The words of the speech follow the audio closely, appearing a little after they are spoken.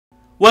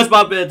What's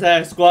poppin',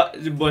 Attack Squad?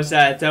 It's your boy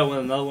SatAttack with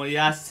another one.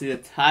 Y'all see the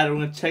title.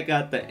 We're gonna check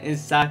out the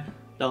inside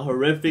the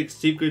horrific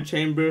secret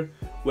chamber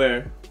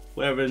where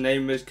whoever his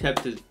name is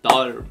kept his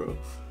daughter, bro.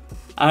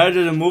 I heard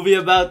there's a movie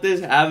about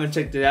this. I haven't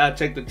checked it out.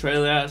 Checked the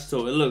trailer out,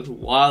 so it looks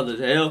wild as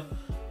hell.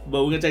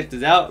 But we're gonna check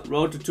this out.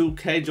 Road to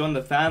 2K. Join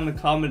the family.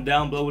 Comment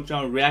down below what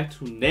y'all react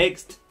to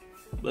next.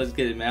 Let's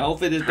get it, man.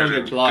 Hopefully this don't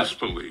get blocked.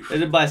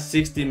 It's about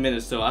 60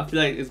 minutes, so I feel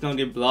like it's gonna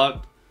get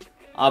blocked.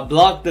 I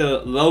blocked the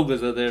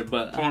logos of there,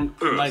 but on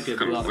earth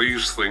can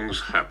these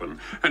things happen?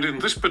 And in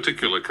this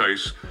particular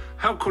case,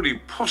 how could he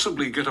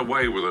possibly get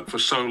away with it for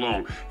so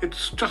long?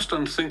 It's just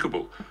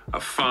unthinkable. A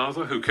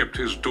father who kept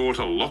his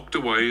daughter locked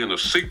away in a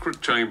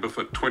secret chamber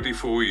for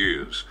 24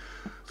 years.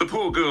 The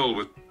poor girl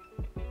with...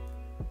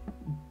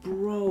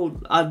 Bro,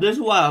 this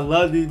is why I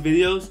love these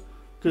videos,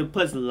 because it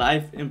puts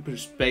life in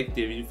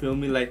perspective, you feel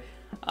me? Like,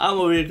 I'm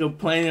over here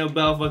complaining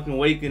about fucking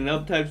waking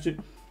up type shit.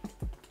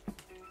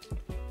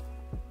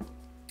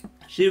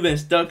 She been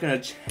stuck in a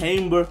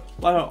chamber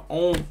by her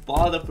own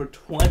father for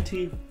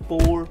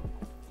 24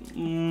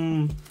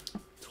 years,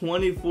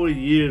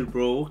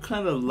 bro. What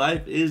kind of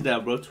life is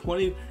that, bro?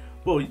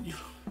 Bro, you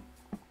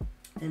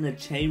in a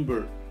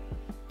chamber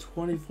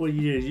 24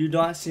 years. You're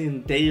not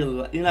seeing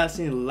daylight. You're not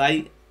seeing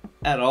light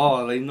at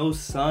all. Like no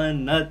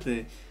sun,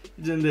 nothing.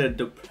 You're just in there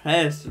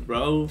depressed,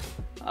 bro.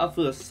 I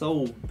feel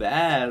so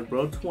bad,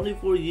 bro.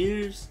 24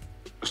 years.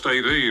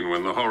 18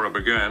 when the horror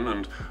began,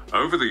 and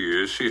over the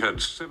years she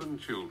had 7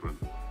 children.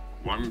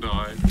 1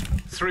 died,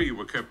 3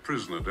 were kept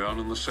prisoner down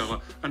in the cellar,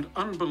 and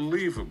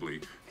unbelievably,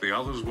 the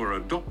others were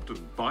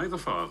adopted by the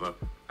father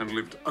and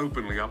lived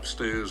openly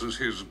upstairs as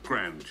his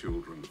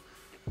grandchildren.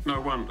 No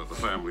wonder the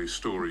family's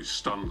story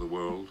stunned the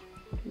world.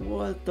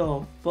 What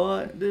the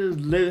fuck? This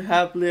is live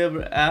happily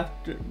ever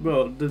after,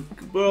 bro.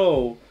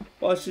 Bro,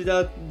 while she's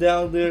out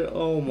down there,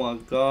 oh my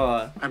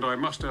god. And I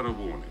must add a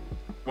warning.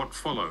 What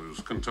follows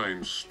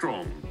contains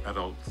strong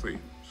adult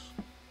themes.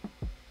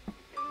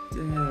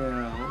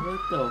 Damn, what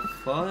the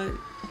fuck?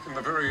 In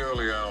the very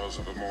early hours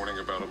of the morning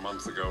about a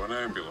month ago, an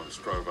ambulance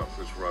drove up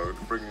this road,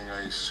 bringing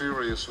a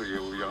seriously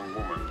ill young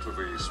woman to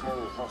the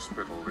small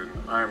hospital in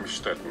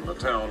Amstetten, a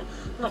town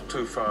not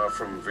too far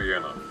from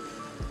Vienna.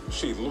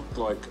 She looked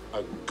like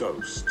a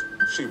ghost.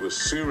 She was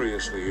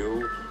seriously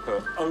ill,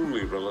 her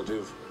only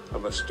relative, a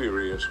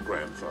mysterious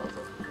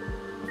grandfather.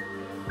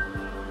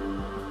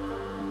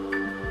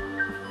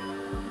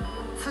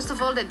 First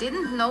of all, they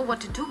didn't know what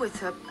to do with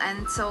her,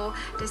 and so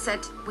they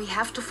said, we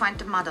have to find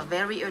the mother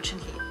very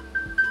urgently.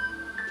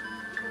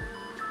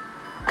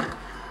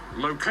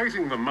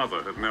 Locating the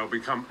mother had now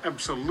become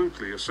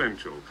absolutely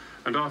essential,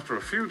 and after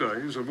a few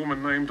days, a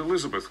woman named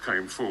Elizabeth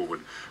came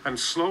forward and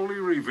slowly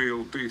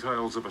revealed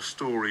details of a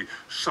story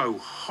so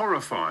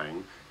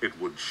horrifying it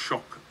would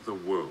shock the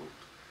world.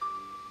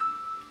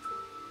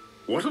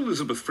 What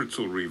Elizabeth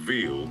Fritzl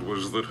revealed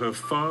was that her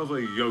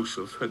father,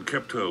 Joseph, had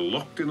kept her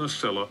locked in a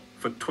cellar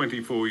for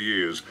 24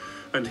 years,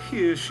 and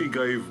here she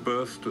gave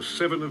birth to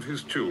 7 of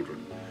his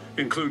children,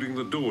 including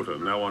the daughter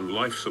now on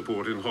life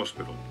support in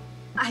hospital.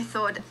 I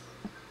thought,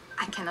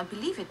 I cannot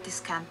believe it. This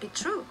can't be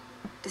true.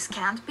 This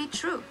can't be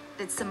true.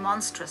 It's a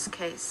monstrous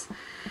case,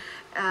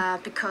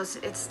 because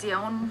it's the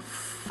own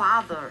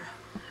father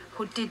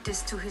who did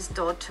this to his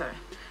daughter,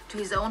 to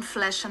his own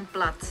flesh and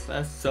blood.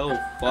 That's so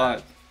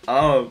fucked.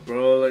 Oh,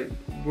 bro, like,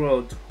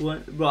 bro,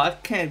 I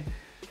can't,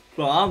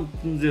 bro, I'm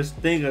just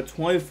thinking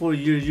 24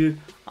 years,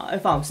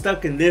 if I'm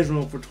stuck in this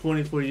room for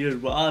 24 years,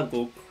 bro, I'd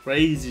go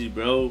crazy,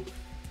 bro.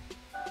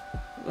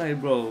 Like,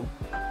 bro,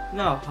 you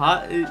know how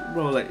hot it,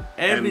 bro, like,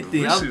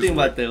 everything, I'm thinking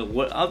about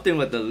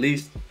the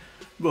least,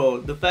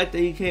 bro, the fact that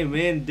he came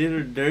in, did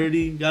her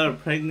dirty, got her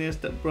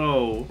pregnant,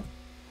 bro.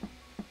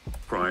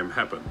 Crime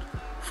happened.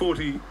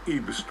 40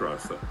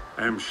 Ebestrasse,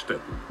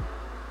 Amstetten.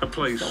 A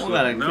place Someone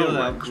that gotta kill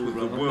that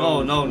fool,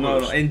 bro.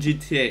 No, in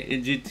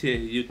GTA,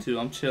 YouTube,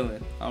 I'm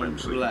chilling. I'm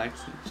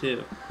relaxing,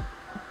 chill.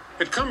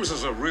 It comes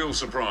as a real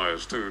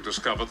surprise to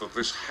discover that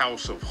this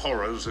house of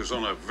horrors is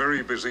on a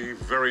very busy,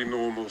 very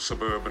normal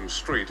suburban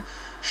street.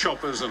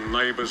 Shoppers and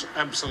neighbours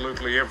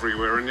absolutely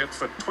everywhere, and yet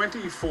for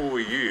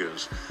 24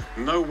 years,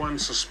 no one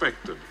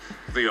suspected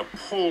the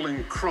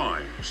appalling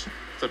crimes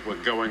that were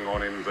going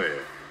on in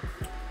there.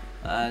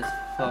 That's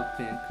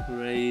fucking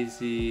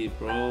crazy,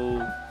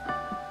 bro.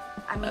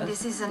 I mean,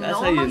 this is a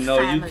normal family. That's how you know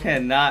family. You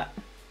cannot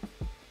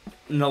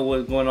know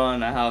what's going on in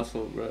the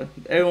household, bro.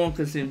 Everyone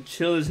could seem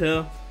chill as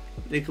hell.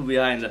 They could be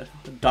hiding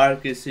the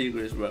darkest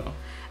secrets, bro.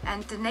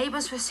 And the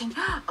neighbors were saying,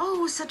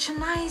 oh, such a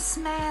nice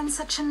man,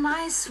 such a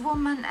nice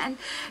woman, and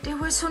they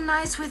were so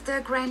nice with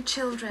their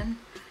grandchildren.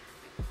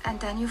 And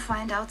then you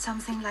find out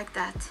something like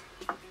that.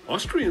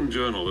 Austrian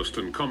journalist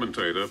and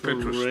commentator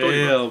Petra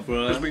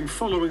Stoiber has been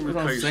following the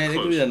case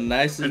closely,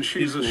 and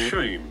she's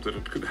ashamed that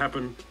it could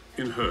happen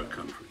in her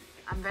country.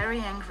 I'm very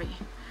angry.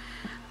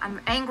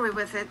 I'm angry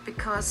with it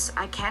because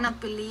I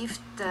cannot believe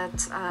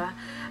that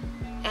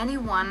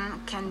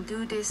anyone can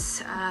do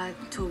this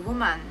to a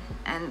woman,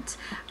 and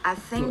I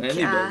think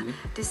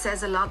this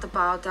says a lot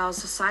about our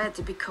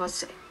society,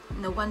 because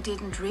no one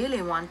didn't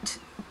really want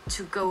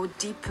to go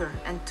deeper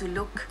and to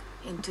look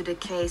into the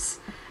case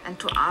and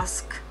to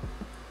ask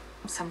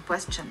some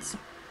questions.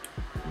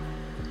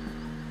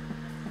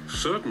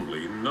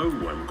 Certainly no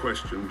one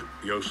questioned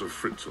Josef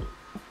Fritzl.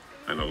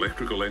 An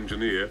electrical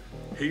engineer,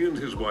 he and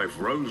his wife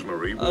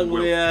Rosemary were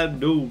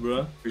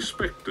well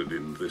respected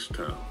in this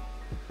town.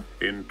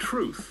 In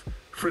truth,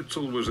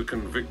 Fritzl was a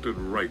convicted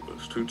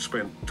rapist who'd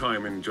spent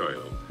time in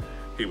jail.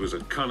 He was a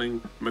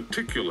cunning,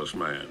 meticulous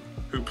man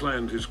who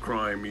planned his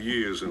crime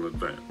years in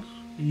advance.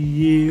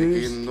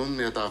 Years?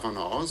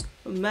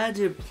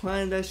 Imagine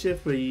planning that shit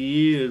for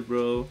years,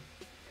 bro.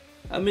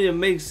 I mean, it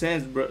makes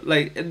sense, bro.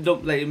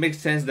 It makes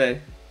sense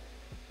that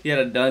he had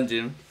a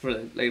dungeon for,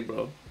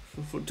 bro.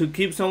 To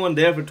keep someone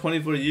there for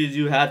 24 years,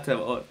 you had to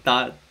have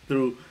thought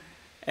through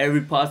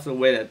every possible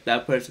way that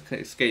that person can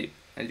escape.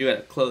 And you had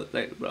to close,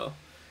 bro.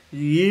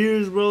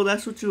 Years, bro.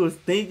 That's what you were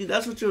thinking.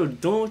 That's what you were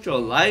doing with your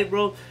life,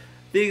 bro.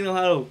 Thinking of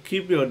how to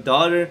keep your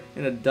daughter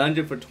in a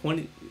dungeon for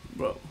 20,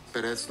 bro.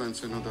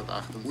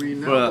 We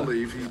now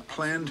believe he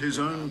planned his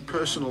own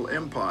personal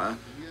empire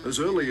as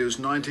early as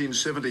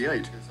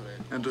 1978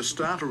 and to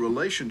start a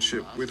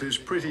relationship with his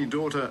pretty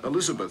daughter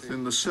Elizabeth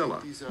in the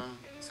cellar.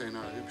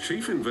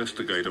 Chief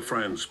Investigator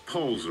Franz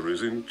Polzer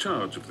is in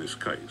charge of this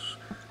case,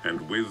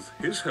 and with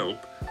his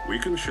help, we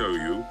can show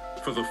you,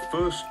 for the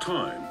first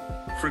time,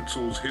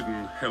 Fritzl's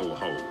hidden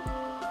hellhole.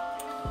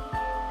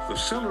 The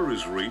cellar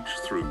is reached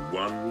through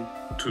 1,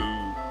 2,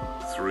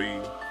 3,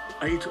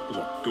 8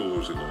 locked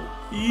doors in all.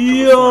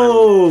 Yo! To the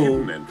final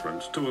hidden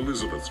entrance to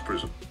Elizabeth's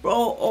prison.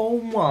 Bro,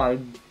 oh my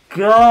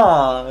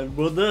god,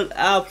 bro, there's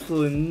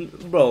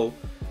absolutely, bro,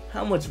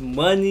 how much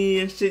money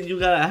and shit you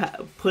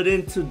gotta put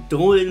into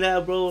doing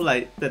that, bro,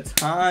 like, the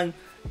time,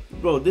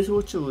 bro, this is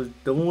what you was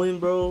doing,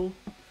 bro.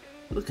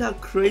 Look how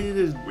crazy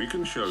this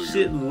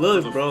shit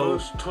looks, bro.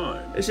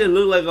 It should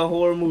look like a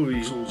horror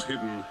movie. Fritzl's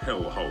hidden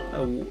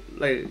hellhole.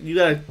 Like, you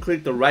gotta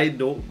click the right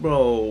door,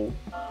 bro.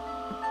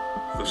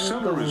 The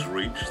cellar is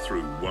reached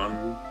through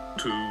 1,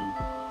 2,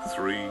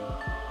 3,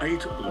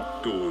 8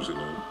 locked doors in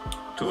all,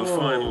 to the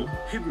final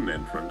hidden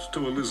entrance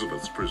to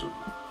Elizabeth's prison.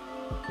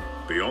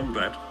 Beyond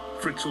that,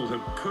 Fritzl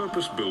had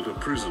purpose-built a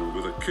prison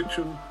with a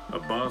kitchen, a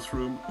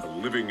bathroom, a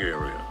living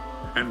area,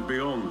 and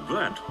beyond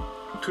that,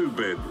 2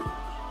 bedrooms.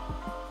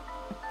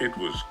 It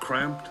was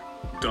cramped,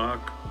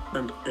 dark,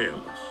 and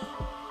airless.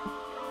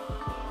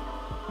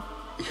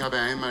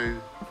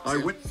 I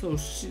went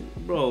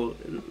bro,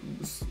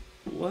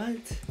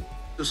 what?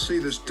 to see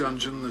this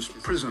dungeon, this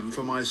prison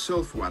for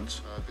myself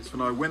once,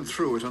 and I went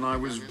through it and I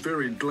was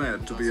very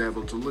glad to be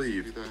able to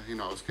leave. Yeah,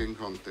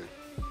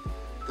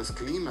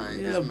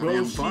 bro, the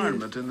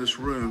environment in this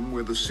room,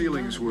 where the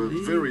ceilings were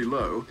very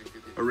low,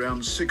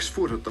 around 6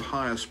 foot at the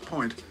highest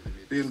point,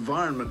 the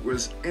environment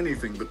was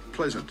anything but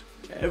pleasant.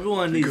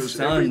 Everyone needs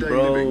sun,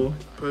 bro. Living,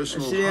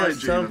 personal she had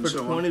sun for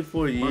so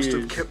 24 years. Must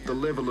have kept the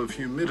level of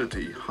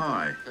humidity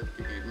high.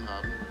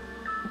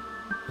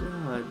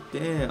 God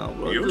damn,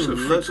 bro. Josef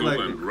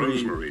Fritzl and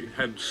Rosemary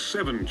had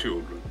 7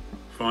 children,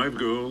 5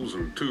 girls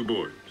and 2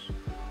 boys.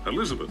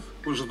 Elizabeth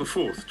was the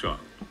 4th child.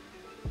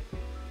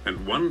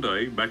 And one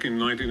day, back in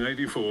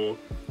 1984,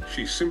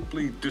 she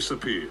simply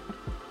disappeared.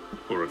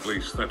 Or at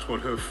least that's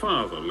what her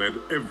father led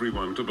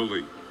everyone to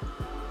believe.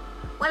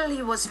 Well,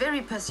 he was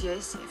very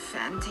persuasive,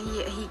 and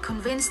he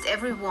convinced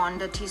everyone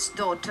that his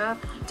daughter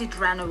did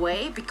run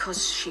away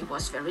because she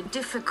was very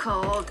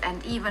difficult,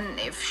 and even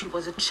if she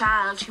was a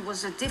child, she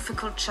was a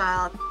difficult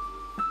child.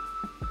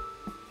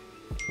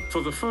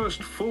 For the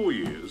first 4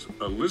 years,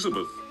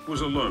 Elizabeth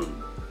was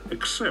alone,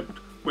 except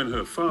when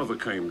her father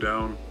came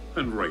down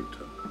and raped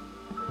her.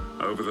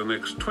 Over the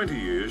next 20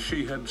 years,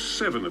 she had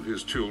 7 of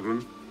his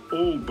children,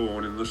 all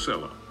born in the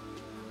cellar.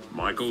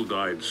 Michael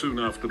died soon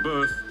after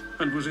birth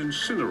and was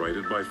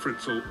incinerated by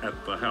Fritzl at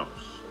the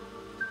house.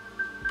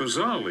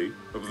 Bizarrely,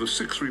 of the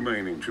 6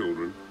 remaining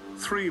children,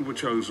 3 were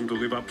chosen to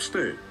live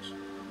upstairs.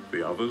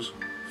 The others,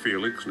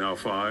 Felix, now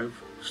 5,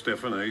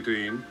 Stefan,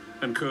 18,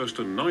 and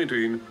Kirsten,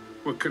 19,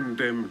 were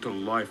condemned to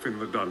life in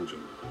the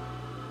dungeon.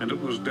 And it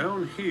was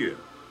down here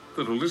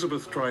that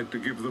Elizabeth tried to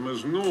give them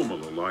as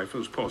normal a life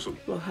as possible.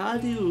 Well, how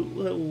do you,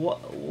 what?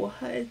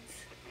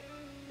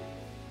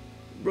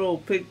 Bro,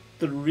 pick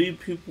 3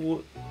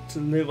 people to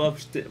live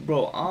upstairs.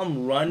 Bro,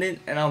 I'm running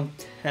and I'm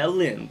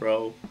telling,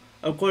 bro.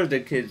 Of course they're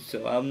kids,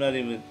 so I'm not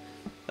even,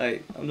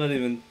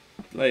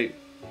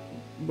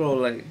 bro,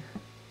 like,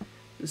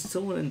 there's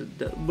someone in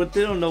the, but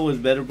they don't know what's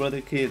better, bro, they're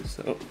kids,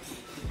 so,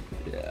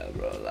 yeah,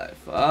 bro, like,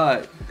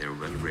 fuck. They're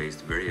well raised,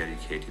 very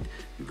educated,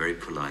 very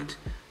polite,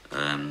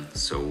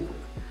 so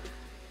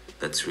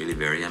that's really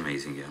very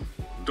amazing, yeah.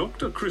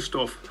 Dr.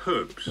 Christoph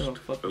Herbst,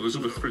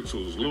 Elizabeth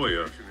Fritzl's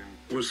lawyer,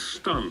 was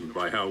stunned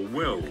by how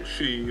well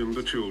she and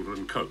the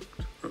children coped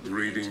at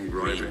reading,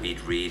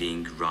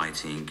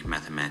 writing,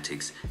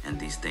 mathematics, and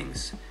these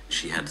things.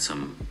 She had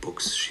some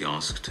books. She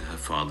asked her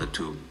father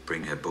to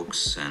bring her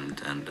books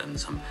and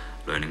some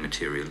learning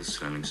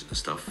materials, learning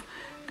stuff.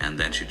 And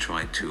then she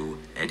tried to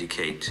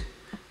educate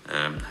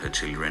her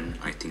children.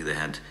 I think they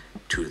had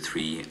 2 or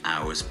 3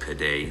 hours per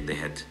day. They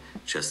had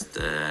just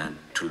to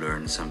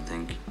learn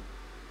something.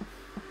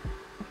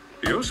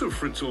 Josef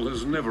Fritzl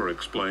has never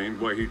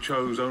explained why he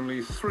chose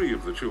only 3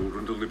 of the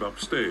children to live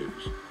upstairs.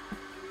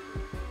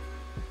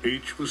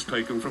 Each was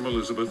taken from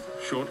Elizabeth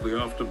shortly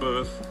after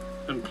birth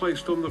and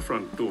placed on the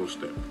front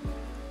doorstep.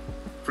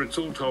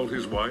 Fritzl told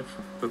his wife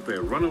that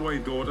their runaway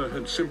daughter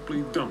had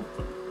simply dumped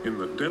them in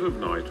the dead of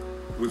night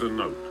with a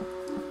note.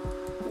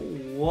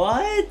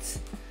 What?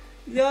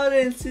 Y'all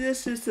didn't see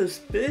this shit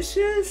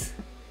suspicious?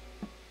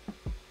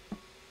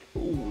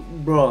 Ooh,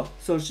 bro,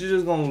 so she's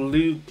just gonna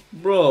leave?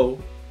 Bro,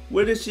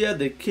 where did she have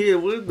the kid?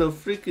 Where's the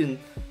freaking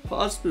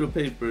hospital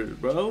papers,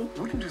 bro?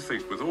 Wouldn't you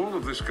think with all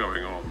of this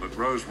going on that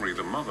Rosemary,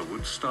 the mother,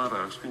 would start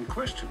asking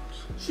questions?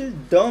 She's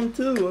dumb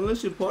too, unless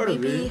she's part of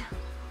it. Maybe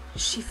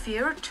she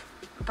feared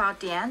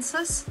about the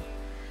answers.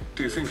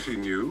 Do you think she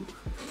knew?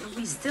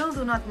 We still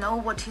do not know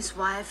what his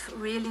wife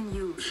really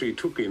knew. She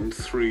took in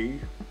 3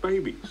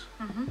 babies,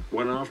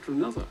 one after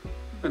another,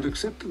 and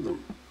accepted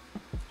them.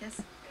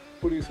 Yes.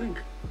 What do you think?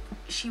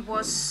 She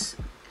was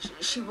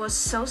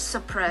so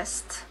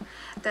suppressed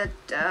that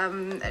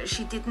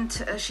she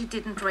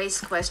didn't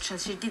raise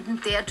questions. She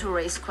didn't dare to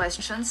raise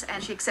questions,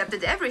 and she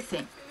accepted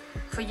everything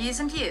for years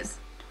and years.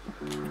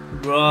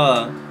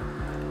 Bruh.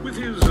 With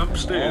his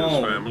upstairs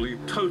family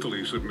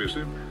totally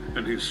submissive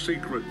and his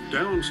secret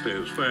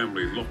downstairs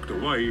family locked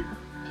away,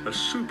 a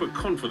super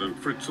confident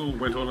Fritzl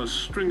went on a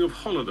string of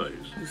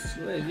holidays,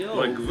 Yo,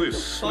 like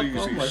this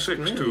sleazy sex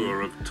screen.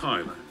 tour of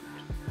Thailand.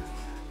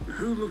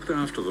 Who looked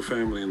after the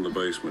family in the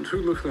basement?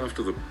 Who looked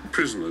after the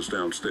prisoners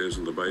downstairs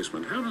in the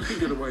basement? How did he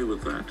get away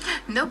with that?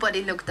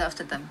 Nobody looked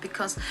after them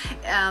because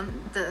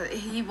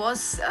he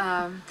was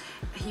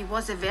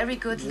a very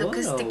good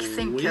logistic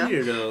thinker,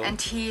 weirdo.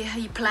 and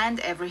he planned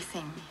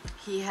everything.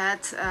 He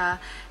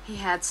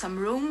had some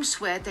rooms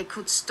where they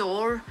could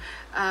store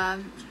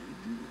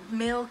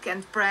milk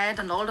and bread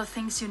and all the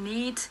things you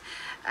need,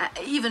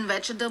 even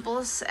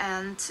vegetables.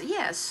 And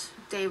yes,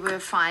 they were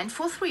fine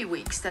for 3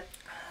 weeks.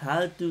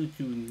 How do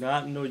you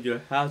not know your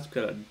house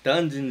got a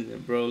dungeon in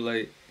it, bro?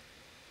 Like,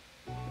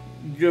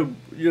 your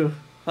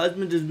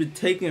husband just be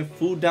taking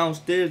food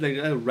downstairs like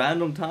at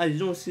random times. You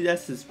don't see that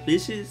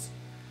suspicious?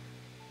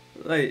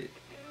 Like,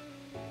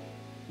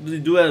 does he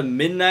do it at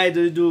midnight?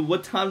 Does he do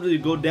what time does he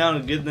go down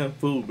and give them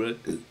food, bro?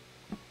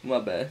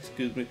 My bad,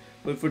 excuse me.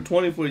 But for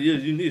 24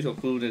 years, you need some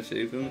food and shit,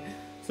 you feel me?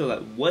 So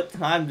like, what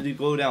time did he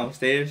go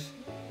downstairs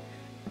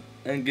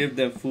and give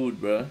them food,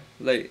 bro?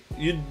 Like,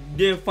 you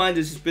didn't find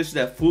it suspicious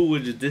that food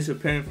was just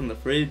disappearing from the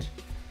fridge?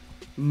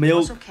 Milk? It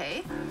was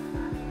okay.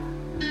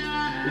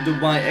 To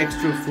buy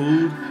extra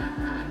food?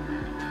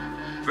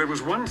 There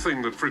was one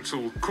thing that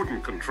Fritzl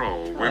couldn't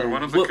control. When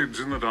one of the kids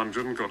in the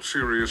dungeon got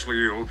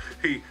seriously ill,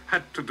 he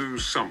had to do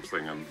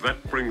something, and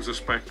that brings us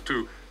back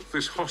to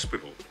this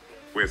hospital,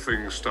 where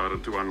things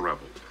started to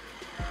unravel.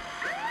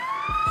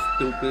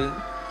 Stupid.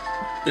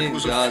 It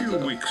was a few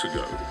weeks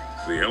ago.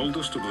 The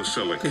eldest of the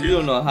cellar kids. Cause you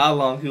don't know how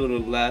long he would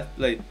have lasted.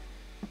 Like,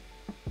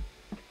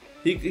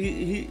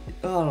 he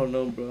I don't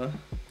know, bro.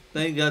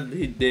 Thank God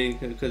he did,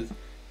 cause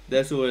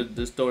that's where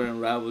the story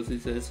unravels. He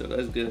said, so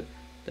that's good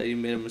that you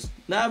made a mistake.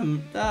 Nah, I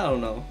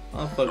don't know.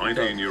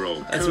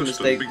 19-year-old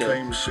Kirsten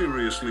became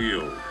seriously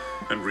ill,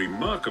 and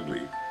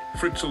remarkably,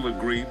 Fritzl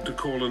agreed to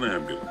call an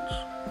ambulance.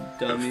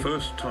 Dummy. The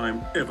first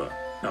time ever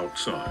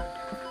outside.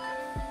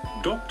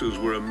 Doctors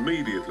were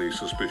immediately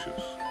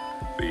suspicious.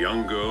 The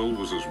young girl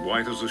was as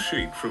white as a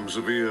sheet from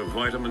severe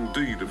vitamin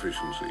D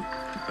deficiency,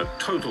 a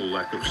total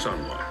lack of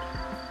sunlight.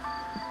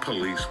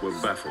 Police were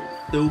baffled.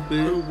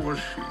 Stupid. Who was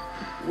she?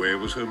 Where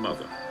was her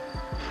mother?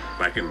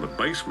 Back in the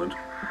basement,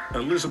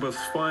 Elizabeth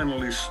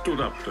finally stood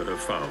up to her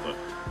father,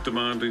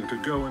 demanding to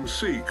go and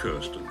see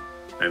Kirsten.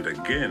 And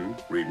again,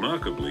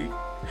 remarkably,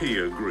 he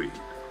agreed.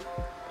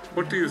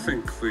 What do you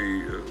think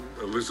the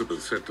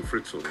Elizabeth said to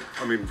Fritzl?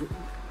 I mean,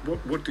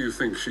 what do you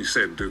think she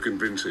said to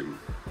convince him?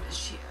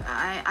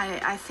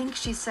 I think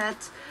she said,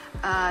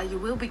 you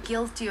will be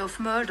guilty of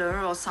murder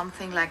or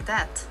something like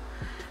that.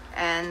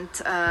 And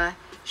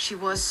she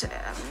must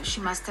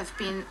have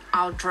been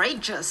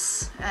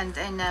outrageous and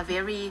in a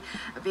very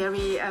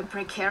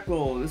precarious.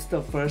 Bro, this is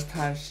the first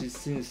time she's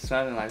seen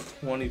Sun in like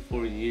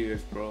 24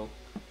 years, bro.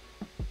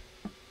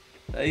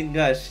 Thank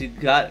God she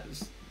got,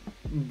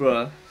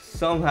 bruh.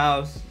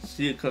 Somehow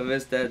she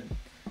convinced that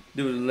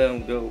dude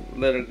to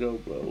let her go,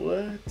 bro.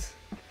 What?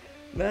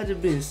 Imagine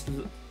being.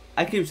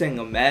 I keep saying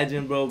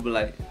imagine, bro, but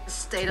like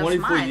state 24 of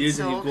mind, years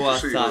so and you go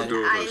outside.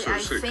 I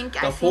think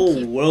the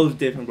whole world's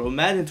different, bro.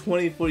 Imagine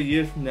 24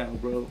 years from now,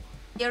 bro.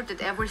 Here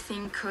that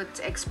everything could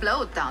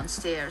explode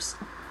downstairs.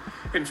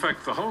 In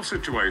fact, the whole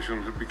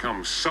situation had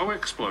become so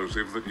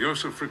explosive that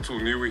Josef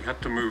Fritzl knew he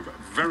had to move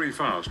very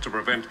fast to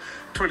prevent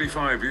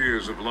 25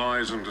 years of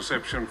lies and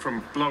deception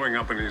from blowing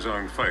up in his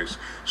own face.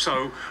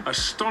 So,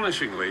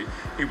 astonishingly,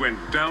 he went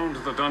down to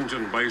the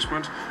dungeon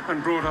basement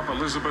and brought up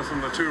Elizabeth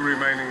and the 2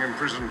 remaining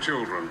imprisoned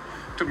children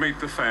to meet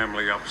the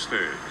family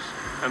upstairs.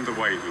 And the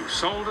way he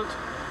sold it,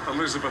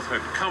 Elizabeth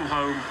had come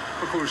home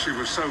because she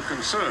was so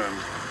concerned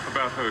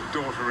about her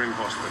daughter in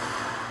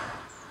hospital.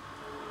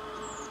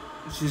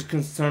 She's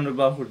concerned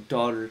about her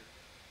daughter,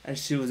 and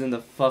she was in the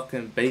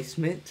fucking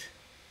basement.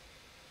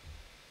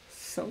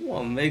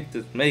 Someone make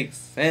this make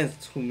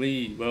sense to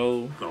me,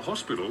 bro. The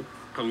hospital,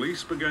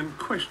 police began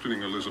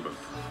questioning Elizabeth.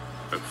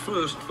 At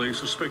first, they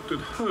suspected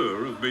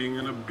her of being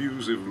an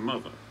abusive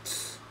mother.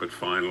 But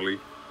finally,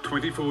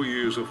 24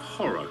 years of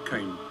horror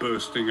came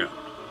bursting out.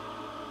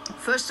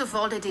 First of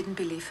all, they didn't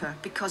believe her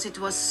because it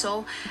was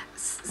so,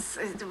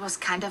 it was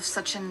kind of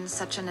such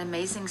an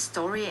amazing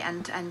story,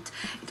 and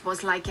it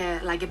was like a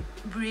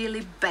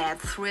really bad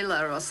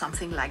thriller or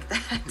something like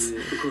that. Yeah.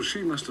 Because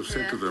she must have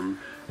said to them,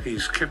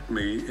 "He's kept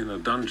me in a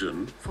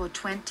dungeon For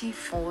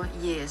 24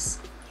 years.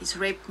 He's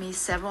raped me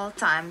several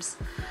times.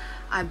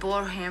 I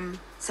bore him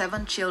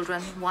 7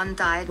 children. One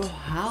died Bro,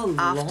 how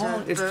after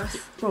long?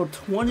 birth. Bro, The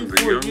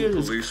 24 young years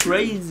is policemen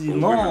crazy or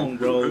long, women who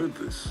bro. heard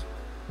this,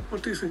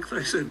 what do you think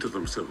they said to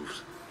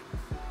themselves?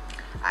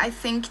 I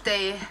think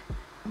they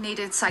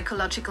needed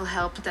psychological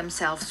help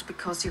themselves,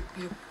 because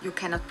you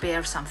cannot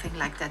bear something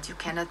like that. You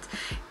cannot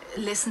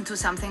listen to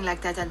something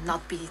like that and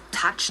not be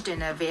touched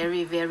in a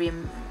very, very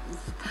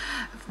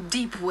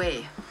deep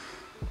way.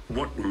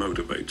 What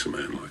motivates a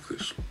man like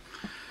this?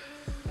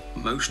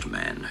 Most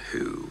men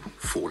who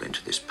fall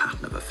into this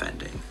pattern of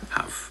offending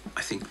have,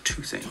 I think,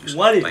 2 things.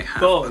 24 They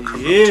have a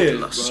corrupted years,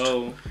 lust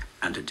bro.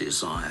 and a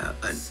desire,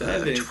 an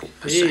 7 urge for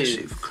kids.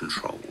 possessive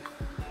control.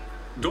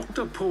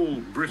 Dr. Paul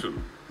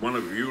Britton, one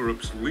of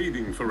Europe's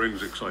leading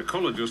forensic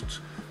psychologists,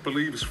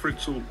 believes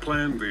Fritzl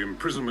planned the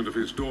imprisonment of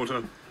his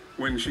daughter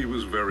when she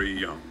was very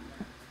young.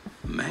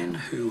 Men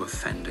who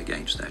offend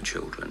against their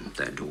children,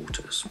 their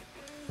daughters,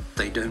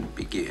 they don't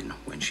begin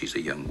when she's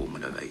a young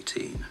woman of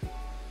 18.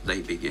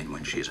 They begin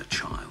when she's a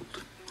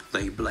child.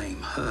 They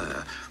blame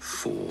her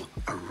for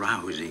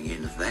arousing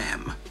in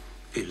them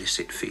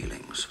illicit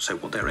feelings. So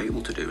what they're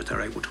able to do is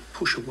they're able to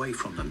push away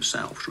from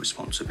themselves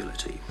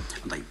responsibility,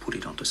 and they put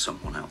it onto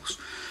someone else.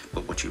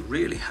 But what you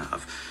really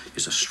have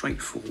is a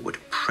straightforward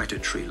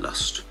predatory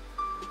lust.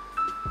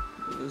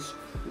 It's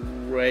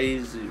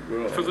crazy,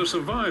 bro. For the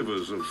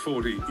survivors of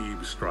 40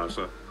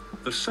 Ebestrasse,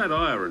 the sad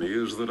irony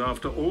is that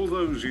after all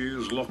those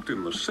years locked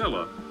in the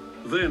cellar,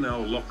 they're now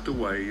locked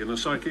away in a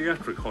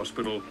psychiatric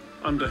hospital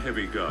under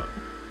heavy guard.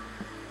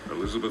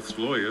 Elizabeth's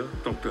lawyer,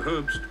 Dr.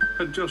 Herbst,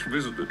 had just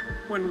visited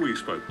when we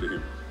spoke to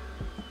him.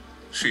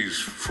 She's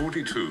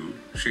 42.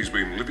 She's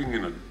been living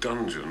in a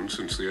dungeon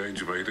since the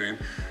age of 18.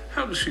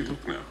 How does she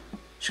look now?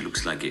 She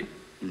looks like a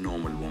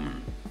normal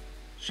woman.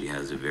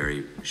 She's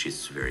very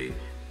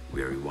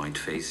white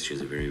face. She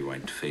has a very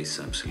white face,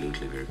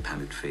 absolutely very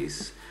pallid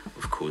face.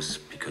 Of course,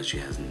 because she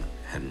hasn't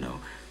had no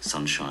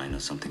sunshine or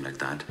something like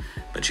that.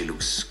 But she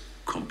looks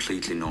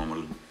completely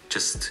normal,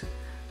 just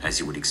as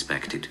you would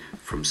expect it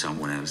from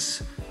someone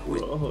else.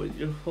 Bro,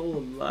 your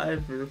whole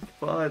life is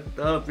fucked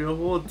up. Your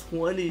whole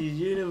 20s,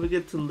 you never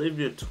get to live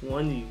your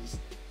 20s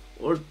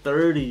or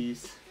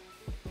 30s.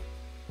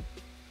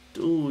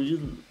 Dude,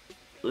 you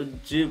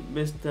legit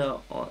missed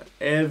out on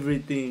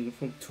everything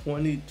from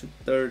 20 to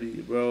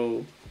 30,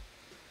 bro.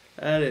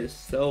 That is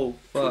so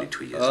fucked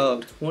 22 years up.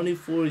 old.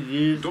 24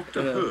 years.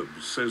 Dr.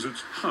 Herbst says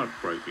it's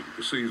heartbreaking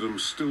to see them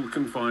still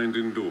confined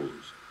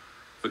indoors.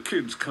 The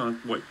kids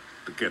can't wait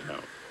to get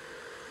out.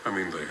 I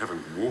mean, they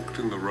haven't walked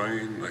in the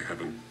rain, they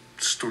haven't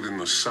stood in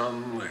the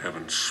sun, they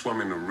haven't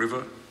swum in a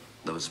river.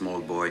 The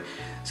small boy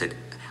said,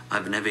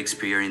 "I've never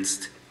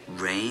experienced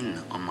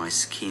rain on my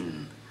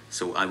skin,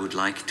 so I would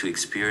like to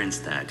experience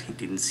that." He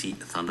didn't see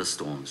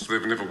thunderstorms.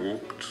 They've never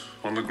walked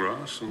on the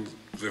grass and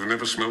they've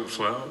never smelled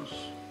flowers.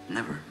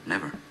 Never,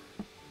 never.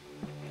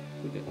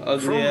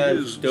 Ugly From ass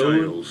his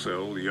dude. jail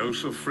cell,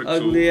 Josef Fritzl,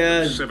 Ugly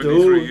ass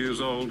 73 dude. years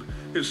old,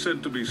 is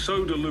said to be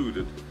so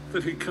deluded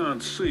that he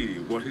can't see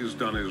what he's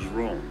done is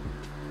wrong.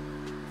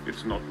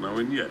 It's not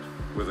known yet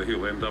whether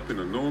he'll end up in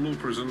a normal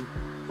prison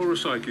or a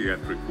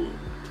psychiatric ward.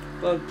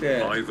 Fuck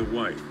that. Either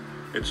way,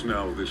 it's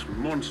now this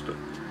monster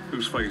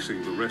who's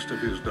facing the rest of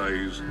his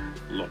days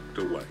locked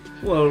away.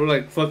 Well,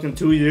 like fucking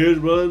 2 years,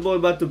 bro. This boy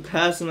about to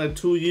pass in like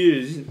 2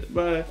 years,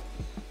 bro.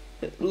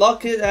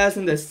 Lock his ass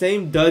in the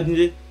same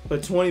dungeon for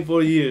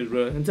 24 years,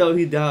 bro, until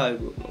he dies,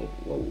 bro.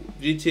 Whoa.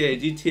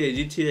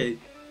 GTA.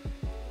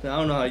 I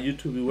don't know how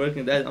YouTube be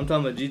working. That I'm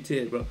talking about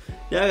GTA, bro.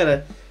 Y'all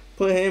gotta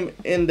put him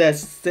in that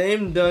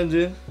same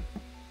dungeon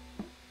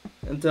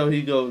until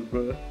he goes,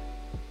 bro.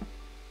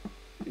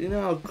 You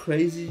know how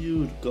crazy you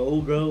would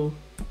go, bro?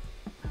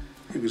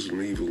 He was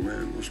an evil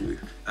man, wasn't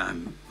he?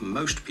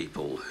 Most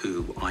people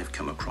who I've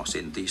come across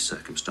in these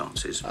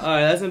circumstances,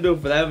 Alright, that's gonna do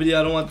it for that video.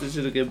 I don't want this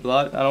shit to get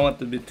blocked. I don't want it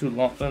to be too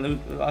long.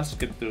 I'll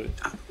skip through it.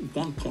 at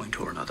one point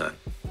or another,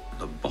 at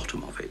the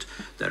bottom of it,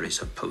 there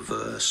is a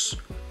perverse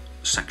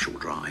sexual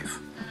drive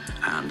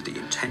and the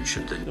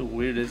intention that It's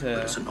weird as hell.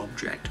 as an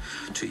object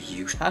to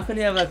use. How can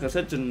you have like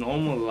such a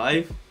normal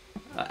life,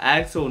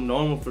 act so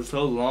normal for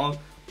so long,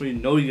 when you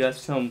know you got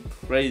something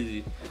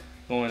crazy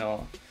going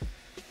on?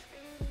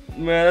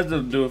 Man, that's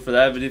gonna do it for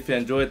that video. If you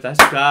enjoyed that,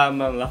 subscribe,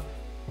 man.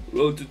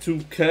 Road to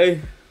 2K.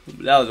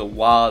 That was a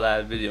wild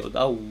ass video.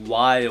 That was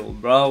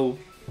wild, bro.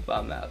 But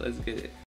I'm out. Let's get it.